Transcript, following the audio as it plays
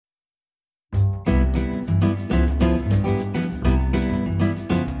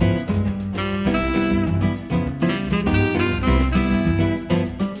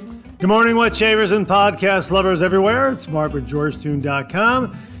Good morning, wet shavers and podcast lovers everywhere. It's Mark with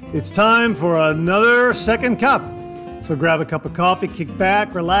GeorgeToon.com. It's time for another second cup. So grab a cup of coffee, kick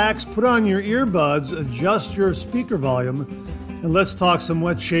back, relax, put on your earbuds, adjust your speaker volume, and let's talk some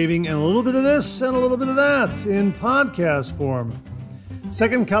wet shaving and a little bit of this and a little bit of that in podcast form.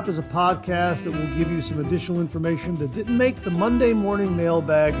 Second Cup is a podcast that will give you some additional information that didn't make the Monday morning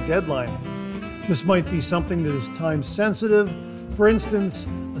mailbag deadline. This might be something that is time sensitive. For instance,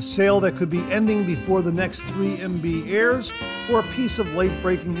 a sale that could be ending before the next 3MB airs, or a piece of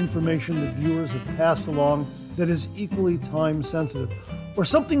late-breaking information that viewers have passed along that is equally time sensitive, or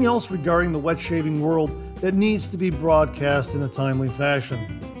something else regarding the wet shaving world that needs to be broadcast in a timely fashion.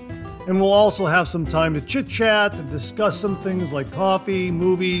 And we'll also have some time to chit-chat and discuss some things like coffee,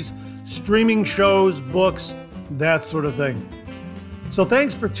 movies, streaming shows, books, that sort of thing. So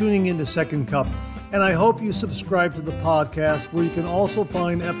thanks for tuning in to Second Cup, and I hope you subscribe to the podcast where you can also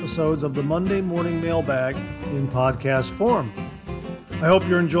find episodes of the Monday Morning Mailbag in podcast form. I hope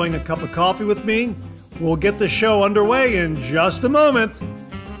you're enjoying a cup of coffee with me. We'll get the show underway in just a moment.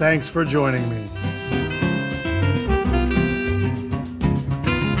 Thanks for joining me.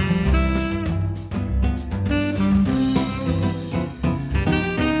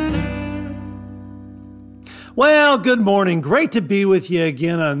 Well, good morning. Great to be with you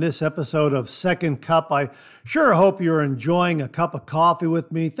again on this episode of Second Cup. I sure hope you're enjoying a cup of coffee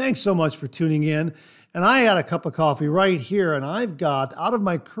with me. Thanks so much for tuning in. And I had a cup of coffee right here, and I've got, out of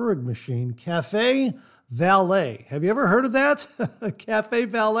my Keurig machine, Cafe Valet. Have you ever heard of that? Cafe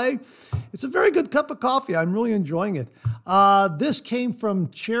Valet? It's a very good cup of coffee. I'm really enjoying it. This came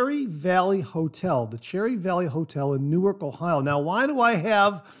from Cherry Valley Hotel, the Cherry Valley Hotel in Newark, Ohio. Now, why do I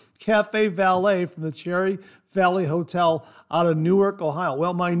have Cafe Valet from the Cherry Valley Hotel out of Newark, Ohio?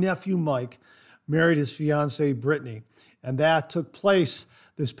 Well, my nephew Mike married his fiancée Brittany, and that took place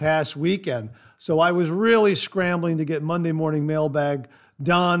this past weekend. So I was really scrambling to get Monday morning mailbag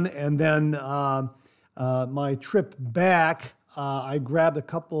done, and then my trip back, I grabbed a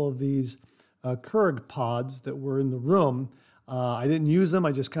couple of these Keurig pods that were in the room. I didn't use them.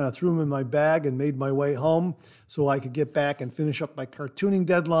 I just kind of threw them in my bag and made my way home so I could get back and finish up my cartooning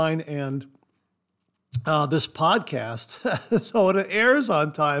deadline and this podcast. So it airs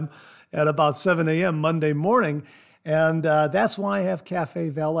on time at about 7 a.m. Monday morning. And that's why I have Cafe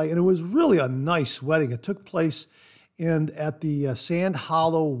Valet. And it was really a nice wedding. It took place at the Sand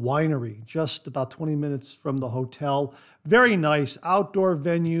Hollow Winery, just about 20 minutes from the hotel. Very nice outdoor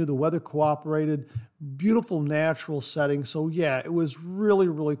venue. The weather cooperated. Beautiful natural setting. So yeah, it was really,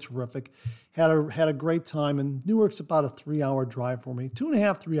 really terrific. Had a great time. And Newark's about a 3-hour drive for me.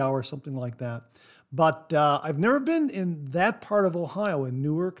 2.5, 3 hours, something like that. But I've never been in that part of Ohio, in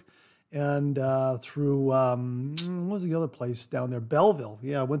Newark, and through, what was the other place down there? Belleville.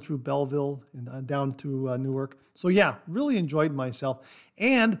 Yeah, I went through Belleville and down to Newark. So yeah, really enjoyed myself.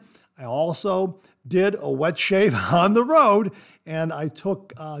 And I also did a wet shave on the road, and I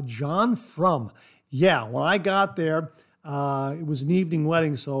took John Frum. Yeah, when I got there, it was an evening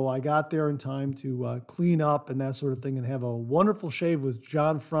wedding, so I got there in time to clean up and that sort of thing and have a wonderful shave with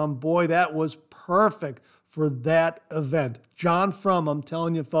John Frum. Boy, that was perfect for that event. John Frum, I'm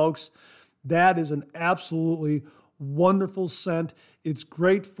telling you folks, that is an absolutely wonderful scent. It's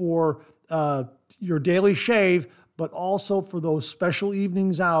great for your daily shave, but also for those special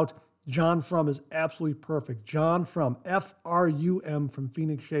evenings out. John Frum is absolutely perfect. John Frum, F-R-U-M, from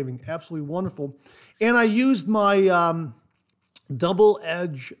Phoenix Shaving. Absolutely wonderful. And I used my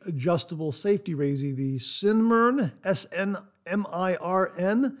double-edge adjustable safety razor, the Sinmirn, S-N-M-I-R-N.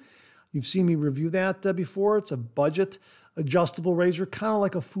 You've seen me review that before. It's a budget adjustable razor, kind of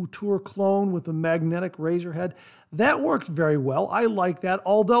like a Futur clone with a magnetic razor head. That worked very well. I like that,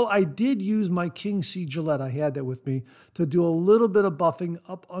 although I did use my King C Gillette. I had that with me to do a little bit of buffing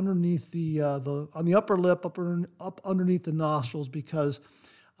up underneath on the upper lip, up underneath the nostrils, because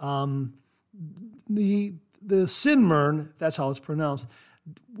the Sinmirn, that's how it's pronounced,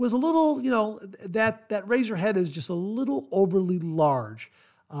 was a little, that razor head is just a little overly large.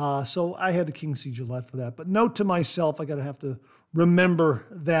 So I had a King C Gillette for that. But note to myself, I got to have to remember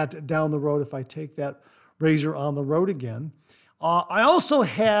that down the road if I take that razor on the road again. I also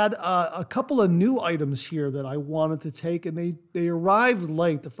had a couple of new items here that I wanted to take, and they arrived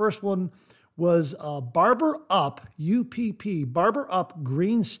late. The first one was Barber Up, UPP, Barber Up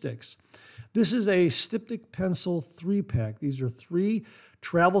Green Sticks. This is a styptic pencil 3-pack. These are 3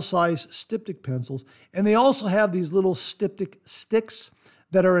 travel-size styptic pencils, and they also have these little styptic sticks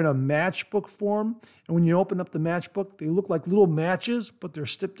that are in a matchbook form. And when you open up the matchbook, they look like little matches, but they're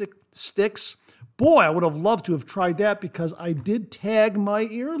styptic sticks. boy, I would have loved to have tried that because I did tag my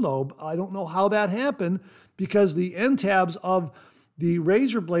earlobe. I don't know how that happened because the end tabs of the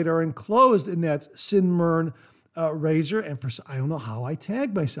razor blade are enclosed in that Sinmern razor, and I don't know how I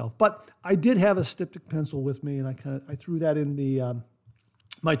tagged myself, but I did have a styptic pencil with me, and I threw that in the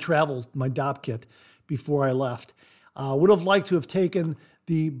my DOP kit before I left. Would have liked to have taken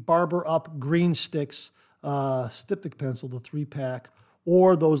the Barber Up Green Sticks styptic pencil, the 3-pack,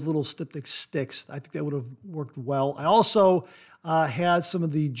 or those little styptic sticks. I think that would have worked well. I also had some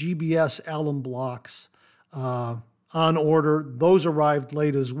of the GBS alum blocks on order. Those arrived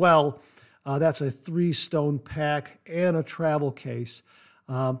late as well. That's a 3-stone pack and a travel case.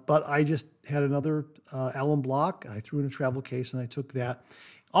 But I just had another alum block. I threw in a travel case and I took that.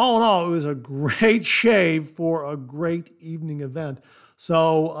 All in all, it was a great shave for a great evening event.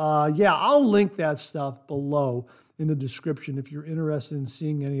 So yeah, I'll link that stuff below in the description if you're interested in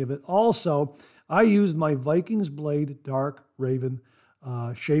seeing any of it. Also, I used my Vikings Blade Dark Raven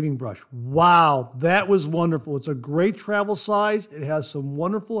shaving brush. Wow, that was wonderful. It's a great travel size. It has some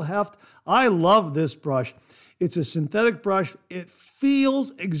wonderful heft. I love this brush. It's a synthetic brush. It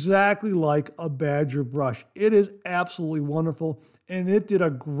feels exactly like a Badger brush. It is absolutely wonderful, and it did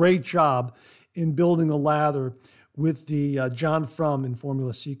a great job in building a lather with the John Frum in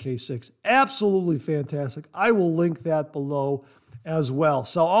Formula CK6. Absolutely fantastic. I will link that below as well.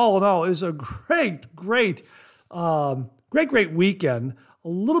 So all in all, it was a great weekend. A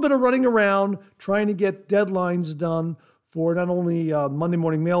little bit of running around, trying to get deadlines done for not only Monday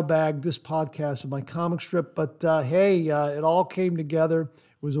Morning Mailbag, this podcast, and my comic strip, but hey, it all came together.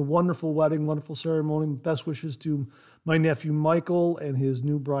 It was a wonderful wedding, wonderful ceremony. Best wishes to my nephew Michael and his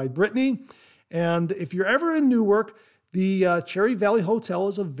new bride Brittany. And if you're ever in Newark, the Cherry Valley Hotel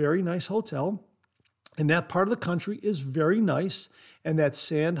is a very nice hotel. And that part of the country is very nice. And that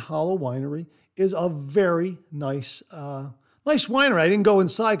Sand Hollow Winery is a very nice winery. I didn't go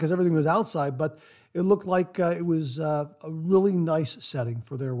inside because everything was outside, but it looked like it was a really nice setting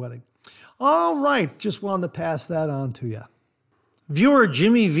for their wedding. All right, just wanted to pass that on to you. Viewer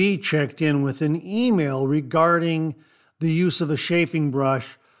Jimmy V checked in with an email regarding the use of a chafing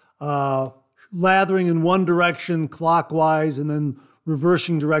brush, lathering in one direction clockwise and then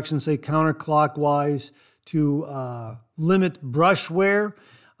reversing direction, say counterclockwise, to limit brush wear.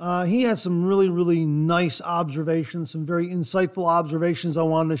 He had some really nice observations, some very insightful observations I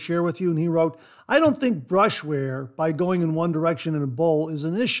wanted to share with you. And he wrote, I don't think brush wear by going in one direction in a bowl is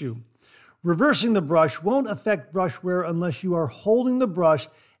an issue. Reversing the brush won't affect brush wear unless you are holding the brush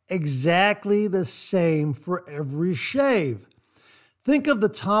exactly the same for every shave. Think of the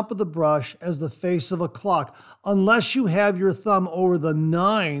top of the brush as the face of a clock. Unless you have your thumb over the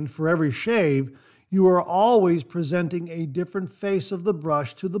 9 for every shave, you are always presenting a different face of the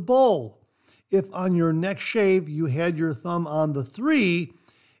brush to the bowl. If on your next shave you had your thumb on the 3,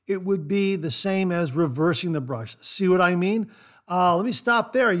 it would be the same as reversing the brush. See what I mean? Let me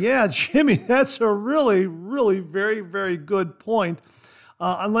stop there. Yeah, Jimmy, that's a really very good point.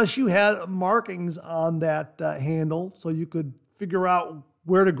 Unless you had markings on that handle so you could figure out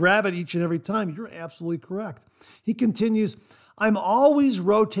where to grab it each and every time, you're absolutely correct. He continues, I'm always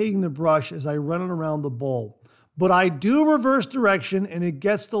rotating the brush as I run it around the bowl, but I do reverse direction and it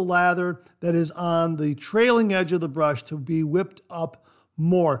gets the lather that is on the trailing edge of the brush to be whipped up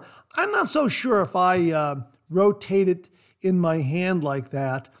more. I'm not so sure if I rotate it in my hand like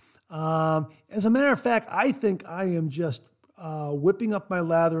that. As a matter of fact, I think I am just whipping up my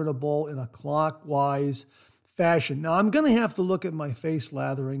lather in a bowl in a clockwise fashion. Now, I'm going to have to look at my face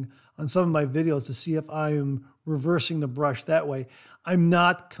lathering on some of my videos to see if I am reversing the brush that way. I'm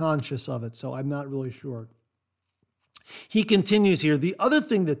not conscious of it, so I'm not really sure. He continues here, the other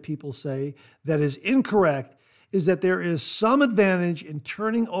thing that people say that is incorrect is that there is some advantage in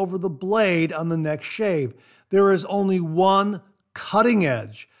turning over the blade on the next shave. There is only one cutting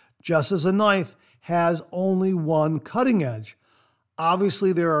edge, just as a knife has only one cutting edge.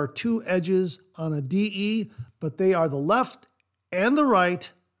 Obviously, there are 2 edges on a DE, but they are the left and the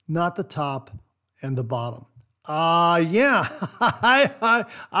right, not the top and the bottom. Yeah,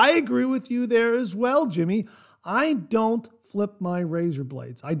 I agree with you there as well, Jimmy. I don't flip my razor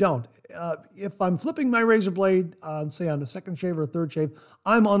blades. I don't. If I'm flipping my razor blade, say on the second shave or third shave,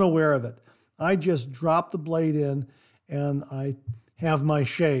 I'm unaware of it. I just drop the blade in and I have my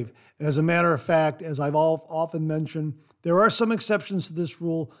shave. As a matter of fact, as I've often mentioned, there are some exceptions to this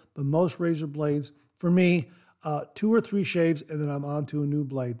rule, but most razor blades, for me, 2 or 3 shaves and then I'm on to a new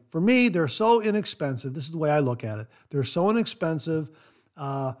blade. For me, they're so inexpensive. This is the way I look at it. They're so inexpensive.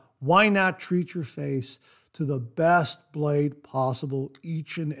 Why not treat your face to the best blade possible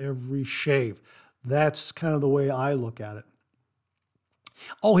each and every shave? That's kind of the way I look at it.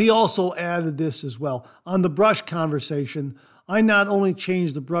 Oh, he also added this as well. On the brush conversation, I not only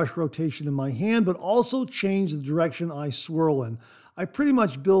changed the brush rotation in my hand, but also changed the direction I swirl in. I pretty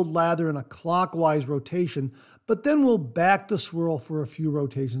much build lather in a clockwise rotation, but then we'll back the swirl for a few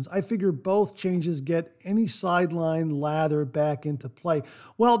rotations. I figure both changes get any sideline lather back into play.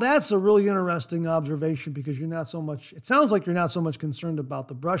 Well, that's a really interesting observation because it sounds like you're not so much concerned about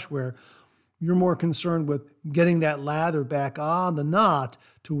the brush wear. You're more concerned with getting that lather back on the knot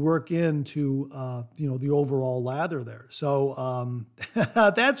to work into the overall lather there. So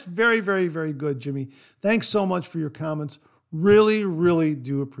that's very, very, very good, Jimmy. Thanks so much for your comments. Really, really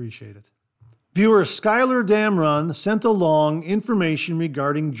do appreciate it. Viewer Skylar Damrun sent along information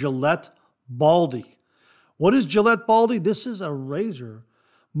regarding Gillette Baldy. What is Gillette Baldy? This is a razor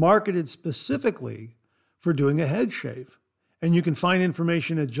marketed specifically for doing a head shave. And you can find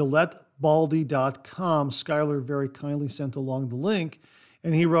information at GilletteBaldy.com. Skylar very kindly sent along the link.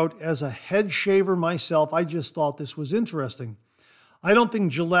 And he wrote, as a head shaver myself, I just thought this was interesting. I don't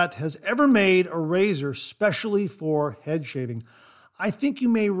think Gillette has ever made a razor specially for head shaving. I think you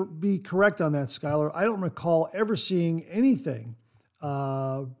may be correct on that, Skylar. I don't recall ever seeing anything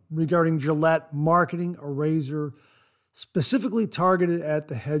regarding Gillette marketing a razor specifically targeted at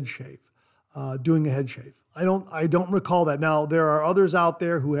the head shave, doing a head shave. I don't recall that. Now, there are others out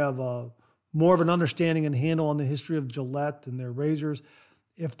there who have more of an understanding and handle on the history of Gillette and their razors.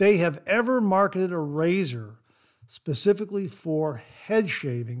 If they have ever marketed a razor specifically for head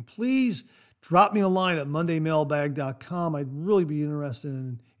shaving, please drop me a line at mondaymailbag.com. I'd really be interested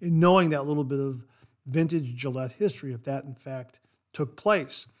in knowing that little bit of vintage Gillette history, if that in fact took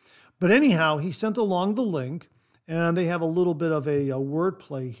place. But anyhow, he sent along the link, and they have a little bit of a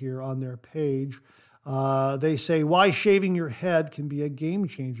wordplay here on their page. They say, why shaving your head can be a game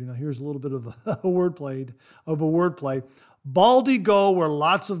changer. Now, here's a little bit of a wordplay. Baldy go where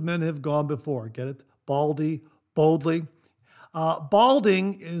lots of men have gone before. Get it? Baldy, boldly.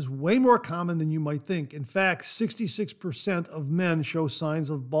 Balding is way more common than you might think. In fact, 66% of men show signs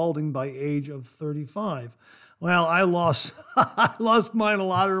of balding by age of 35. Well, I lost mine a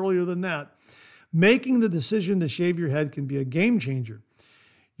lot earlier than that. Making the decision to shave your head can be a game changer.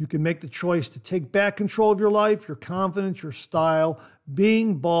 You can make the choice to take back control of your life, your confidence, your style.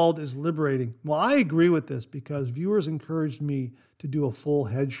 Being bald is liberating. Well, I agree with this because viewers encouraged me to do a full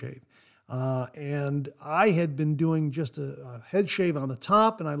head shave. And I had been doing just a head shave on the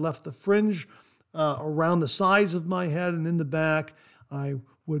top, and I left the fringe around the sides of my head and in the back. I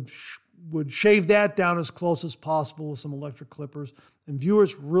would shave that down as close as possible with some electric clippers. And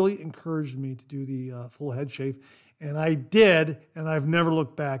viewers really encouraged me to do the full head shave. And I did, and I've never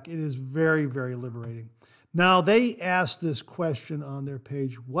looked back. It is very, very liberating. Now, they asked this question on their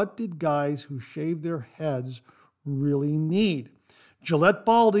page: what did guys who shave their heads really need? Gillette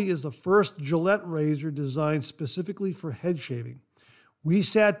Baldy is the first Gillette razor designed specifically for head shaving. We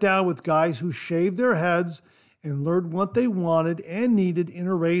sat down with guys who shaved their heads and learned what they wanted and needed in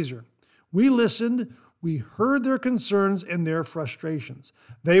a razor. We listened, we heard their concerns and their frustrations.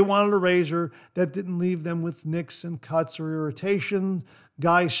 They wanted a razor that didn't leave them with nicks and cuts or irritation.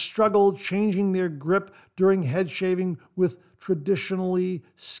 Guys struggled changing their grip during head shaving with traditionally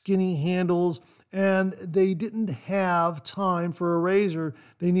skinny handles, and they didn't have time for a razor.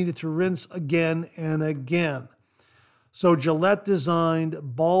 They needed to rinse again and again. So Gillette designed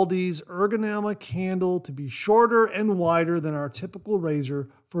Baldy's ergonomic handle to be shorter and wider than our typical razor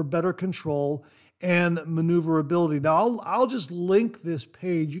for better control and maneuverability. Now, I'll just link this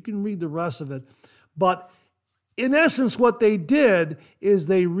page. You can read the rest of it. But in essence, what they did is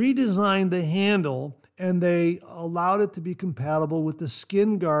they redesigned the handle and they allowed it to be compatible with the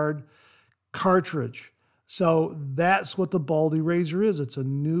Skin Guard cartridge. So that's what the Baldy razor is. It's a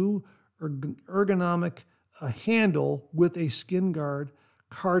new ergonomic handle with a Skin Guard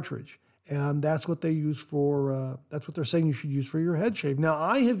cartridge. And that's what they use for, that's what they're saying you should use for your head shave. Now,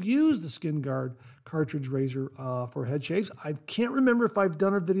 I have used the Skin Guard cartridge razor for head shaves. I can't remember if I've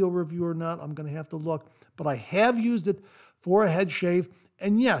done a video review or not. I'm going to have to look. But I have used it for a head shave.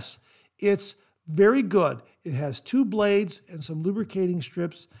 And yes, it's very good. It has 2 blades and some lubricating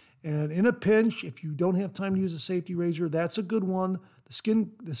strips. And in a pinch, if you don't have time to use a safety razor, that's a good one.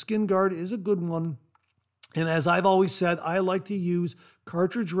 The Skin Guard is a good one. And as I've always said, I like to use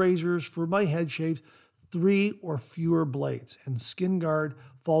cartridge razors for my head shaves, 3 or fewer blades. And Skin Guard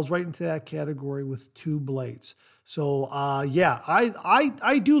falls right into that category with 2 blades. So yeah,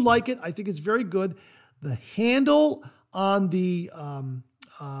 I do like it. I think it's very good. The handle on the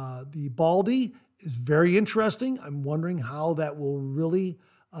Baldy is very interesting. I'm wondering how that will really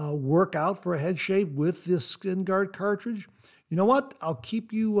work out for a head shave with this Skin Guard cartridge, you know what? I'll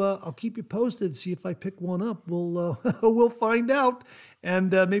keep you posted. See if I pick one up. We'll we'll find out,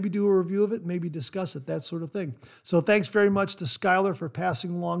 and maybe do a review of it, maybe discuss it, that sort of thing. So thanks very much to Skylar for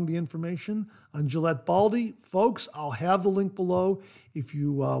passing along the information on Gillette Baldy, folks. I'll have the link below if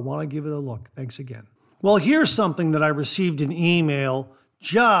you want to give it a look. Thanks again. Well, here's something that I received an email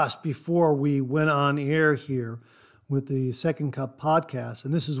just before we went on air here with the Second Cup podcast.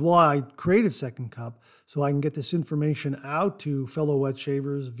 And this is why I created Second Cup, so I can get this information out to fellow wet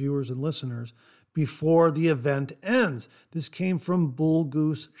shavers, viewers, and listeners before the event ends. This came from Bull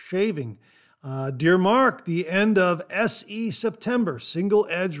Goose Shaving. Dear Mark, the end of SE September, Single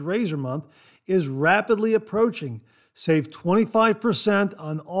Edge Razor Month, is rapidly approaching. Save 25%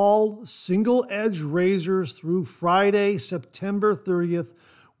 on all single edge razors through Friday, September 30th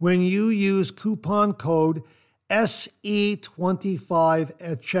when you use coupon code SE25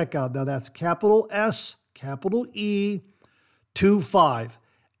 at checkout. Now that's capital S, capital E, 25,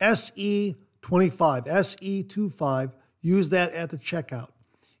 SE25, SE25. Use that at the checkout.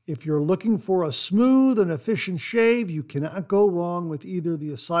 If you're looking for a smooth and efficient shave, you cannot go wrong with either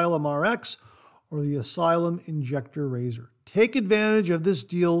the Asylum RX or the Asylum Injector Razor. Take advantage of this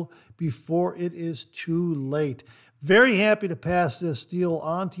deal before it is too late. Very happy to pass this deal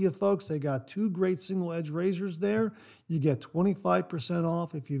on to you folks. They got two great single edge razors there. You get 25%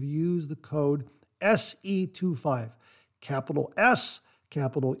 off if you use the code SE25, capital S,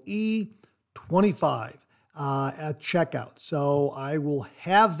 capital E, 25 at checkout. So I will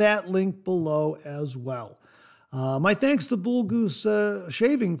have that link below as well. My thanks to Bull Goose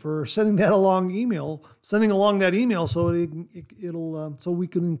Shaving for sending along that email so so we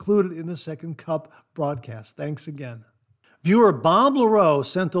can include it in the Second Cup broadcast. Thanks again. Viewer Bob LaRoe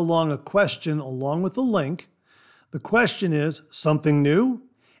sent along a question along with a link. The question is something new,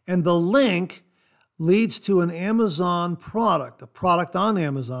 and the link leads to an Amazon product, a product on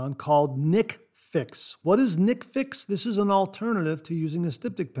Amazon called Nick Fix. What is Nick Fix? This is an alternative to using a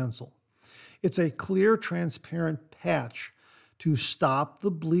styptic pencil. It's a clear, transparent patch to stop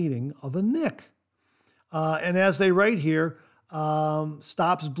the bleeding of a nick. And as they write here,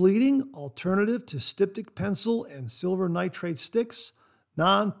 stops bleeding, alternative to styptic pencil and silver nitrate sticks,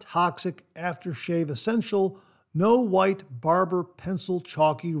 non-toxic aftershave essential, no white barber pencil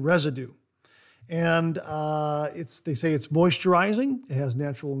chalky residue. And they say it's moisturizing. It has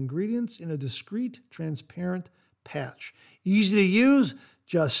natural ingredients in a discreet, transparent patch. Easy to use.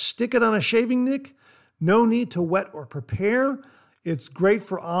 Just stick it on a shaving nick. No need to wet or prepare. It's great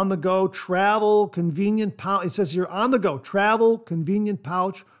for on-the-go travel, convenient pouch. It says here, on-the-go travel, convenient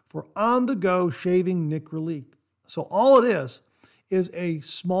pouch for on-the-go shaving nick relief. So all it is a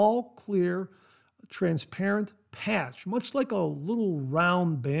small, clear, transparent patch, much like a little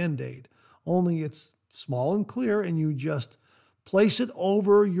round Band-Aid, only it's small and clear, and you just place it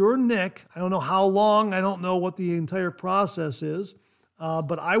over your nick. I don't know how long. I don't know what the entire process is.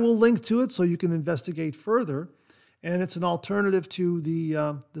 But I will link to it so you can investigate further. And it's an alternative to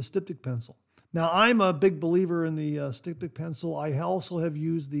the styptic pencil. Now, I'm a big believer in the styptic pencil. I also have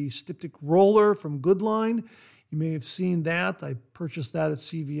used the styptic roller from Goodline. You may have seen that. I purchased that at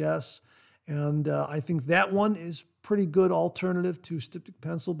CVS. And I think that one is pretty good alternative to styptic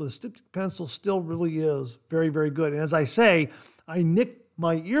pencil. But the styptic pencil still really is very, very good. And as I say, I nicked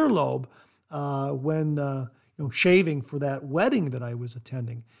my earlobe when shaving for that wedding that I was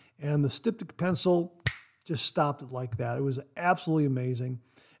attending. And the styptic pencil just stopped it like that. It was absolutely amazing.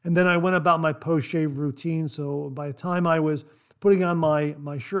 And then I went about my post-shave routine. So by the time I was putting on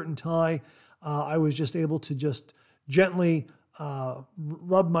my shirt and tie, I was just able to just gently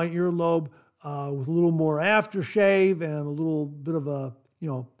rub my earlobe with a little more aftershave and a little bit of a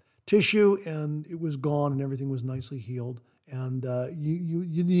tissue, and it was gone and everything was nicely healed. And you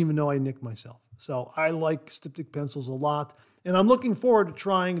didn't even know I nicked myself. So I like styptic pencils a lot. And I'm looking forward to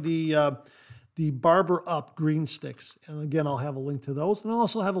trying the Barber Up green sticks. And again, I'll have a link to those. And I'll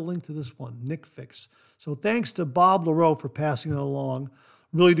also have a link to this one, Nick Fix. So thanks to Bob LaRoe for passing it along.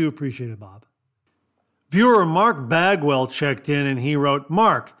 Really do appreciate it, Bob. Viewer Mark Bagwell checked in and he wrote,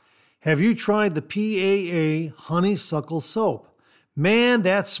 Mark, have you tried the PAA Honeysuckle soap? Man,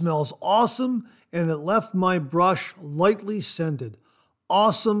 that smells awesome. And it left my brush lightly scented.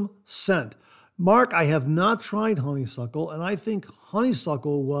 Awesome scent. Mark, I have not tried honeysuckle, and I think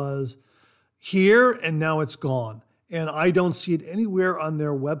honeysuckle was here and now it's gone. And I don't see it anywhere on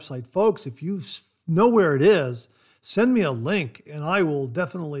their website. Folks, if you know where it is, send me a link, and I will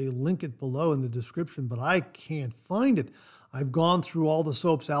definitely link it below in the description, but I can't find it. I've gone through all the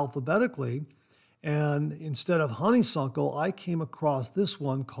soaps alphabetically, And instead of honeysuckle, I came across this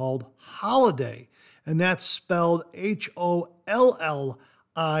one called Hollida, and that's spelled Hollida.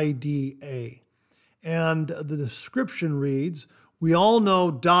 And the description reads, "We all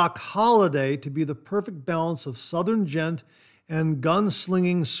know Doc Holliday to be the perfect balance of Southern gent and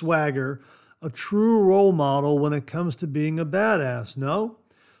gunslinging swagger, a true role model when it comes to being a badass, no?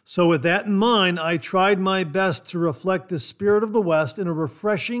 So with that in mind, I tried my best to reflect the spirit of the West in a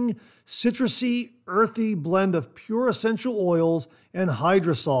refreshing, citrusy, earthy blend of pure essential oils and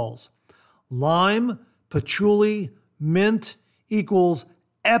hydrosols. Lime, patchouli, mint equals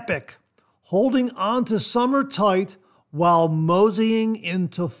epic, holding on to summer tight while moseying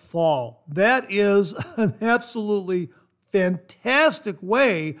into fall." That is an absolutely fantastic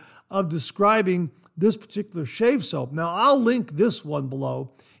way of describing this particular shave soap. Now, I'll link this one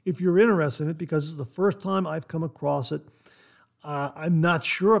below if you're interested in it, because it's the first time I've come across it. I'm not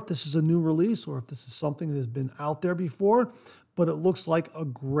sure if this is a new release or if this is something that has been out there before, but it looks like a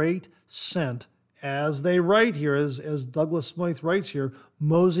great scent. As they write here, as Douglas Smythe writes here,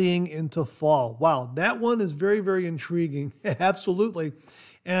 moseying into fall. Wow, that one is very, very intriguing. Absolutely.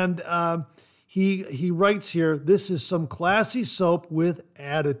 And he writes here, "This is some classy soap with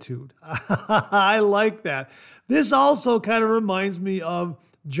attitude." I like that. This also kind of reminds me of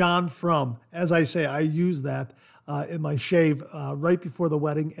John Frum. As I say, I use that in my shave right before the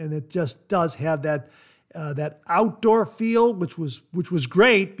wedding, and it just does have that outdoor feel, which was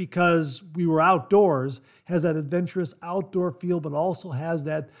great because we were outdoors. Has that adventurous outdoor feel, but also has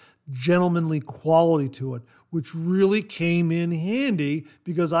that gentlemanly quality to it, which really came in handy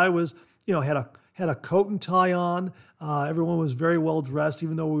because I was, had a coat and tie on. Everyone was very well dressed,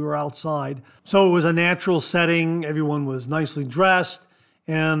 even though we were outside. So it was a natural setting. Everyone was nicely dressed.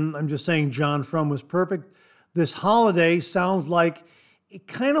 And I'm just saying John Frum was perfect. This Hollida sounds like it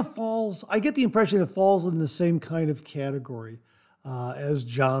kind of falls, I get the impression it falls in the same kind of category as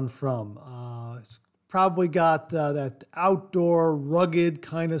John Frum. It's probably got that outdoor, rugged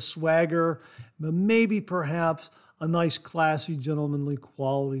kind of swagger, but maybe perhaps a nice, classy, gentlemanly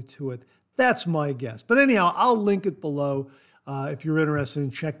quality to it. That's my guess. But anyhow, I'll link it below if you're interested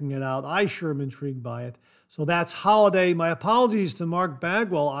in checking it out. I sure am intrigued by it. So that's Hollida. My apologies to Mark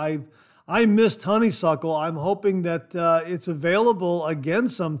Bagwell. I missed honeysuckle. I'm hoping that it's available again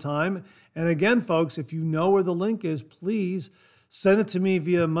sometime. And again, folks, if you know where the link is, please send it to me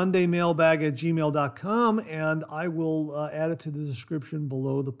via mondaymailbag@gmail.com, and I will add it to the description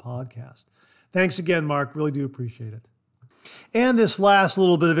below the podcast. Thanks again, Mark. Really do appreciate it. And this last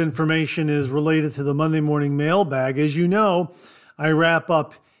little bit of information is related to the Monday morning mailbag. As you know, I wrap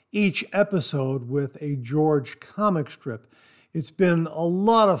up each episode with a George comic strip. It's been a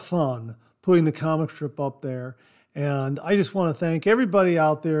lot of fun putting the comic strip up there. And I just want to thank everybody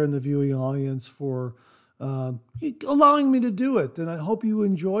out there in the viewing audience for allowing me to do it. And I hope you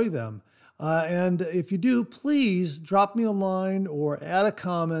enjoy them. And if you do, please drop me a line or add a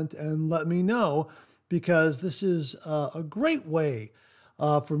comment and let me know, because this is a great way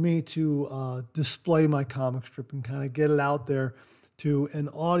for me to display my comic strip and kind of get it out there to an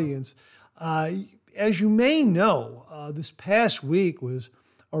audience. As you may know, this past week was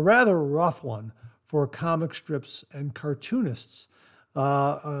a rather rough one for comic strips and cartoonists.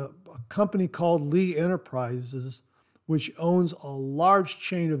 A company called Lee Enterprises, which owns a large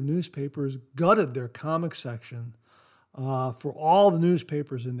chain of newspapers, gutted their comic section for all the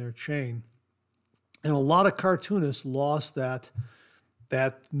newspapers in their chain. And a lot of cartoonists lost that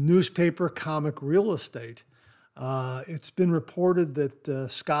newspaper comic real estate. It's been reported that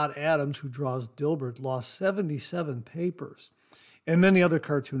Scott Adams, who draws Dilbert, lost 77 papers. And many other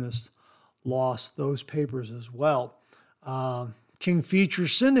cartoonists lost those papers as well. King Feature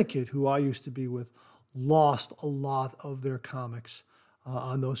Syndicate, who I used to be with, lost a lot of their comics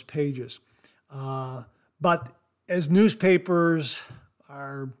on those pages. But as newspapers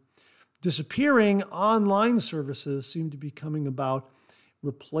are disappearing, online services seem to be coming about,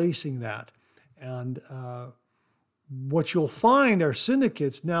 replacing that. And what you'll find are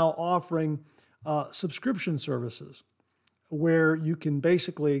syndicates now offering subscription services where you can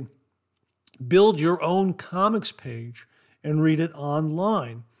basically build your own comics page and read it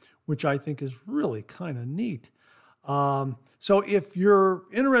online, which I think is really kind of neat. So if you're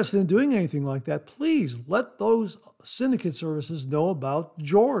interested in doing anything like that, please let those syndicate services know about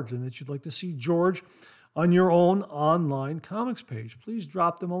George and that you'd like to see George on your own online comics page. Please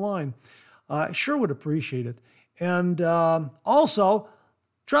drop them a line. I sure would appreciate it. And also,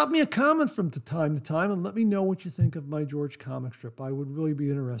 drop me a comment from time to time and let me know what you think of my George comic strip. I would really be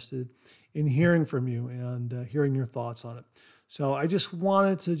interested in hearing from you and hearing your thoughts on it. So I just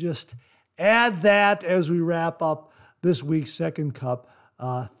wanted to Add that as we wrap up this week's Second Cup.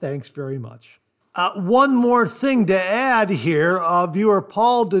 Thanks very much. One more thing to add here. Viewer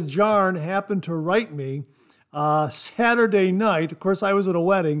Paul DeJarn happened to write me Saturday night. Of course, I was at a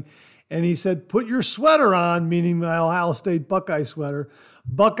wedding, and he said, put your sweater on, meaning my Ohio State Buckeye sweater.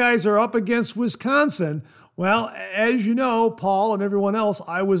 Buckeyes are up against Wisconsin. Well, as you know, Paul and everyone else,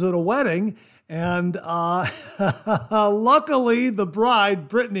 I was at a wedding, and luckily the bride,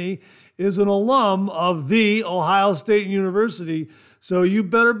 Brittany, is an alum of the Ohio State University. So you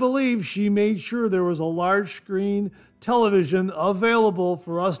better believe she made sure there was a large screen television available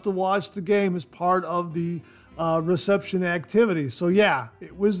for us to watch the game as part of the reception activity. So yeah,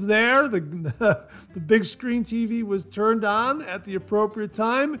 it was there. The big screen TV was turned on at the appropriate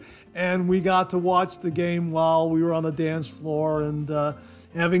time, and we got to watch the game while we were on the dance floor and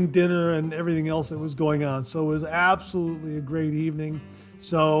having dinner and everything else that was going on. So it was absolutely a great evening.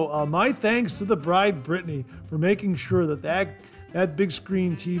 So my thanks to the bride, Brittany, for making sure that big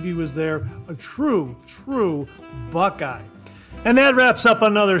screen TV was there. A true Buckeye. And that wraps up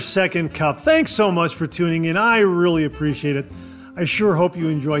another Second Cup. Thanks so much for tuning in. I really appreciate it. I sure hope you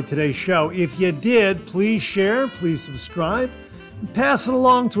enjoyed today's show. If you did, please share, please subscribe, and pass it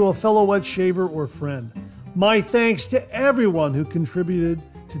along to a fellow wet shaver or friend. My thanks to everyone who contributed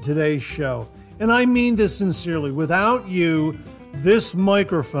to today's show. And I mean this sincerely. Without you, this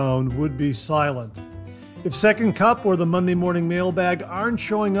microphone would be silent. If Second Cup or the Monday Morning Mailbag aren't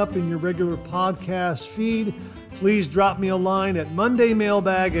showing up in your regular podcast feed, please drop me a line at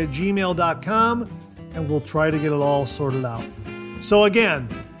mondaymailbag@gmail.com, and we'll try to get it all sorted out. So again,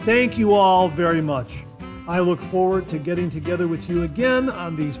 thank you all very much. I look forward to getting together with you again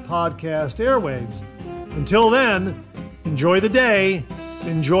on these podcast airwaves. Until then, enjoy the day,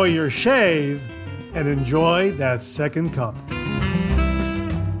 enjoy your shave, and enjoy that Second Cup.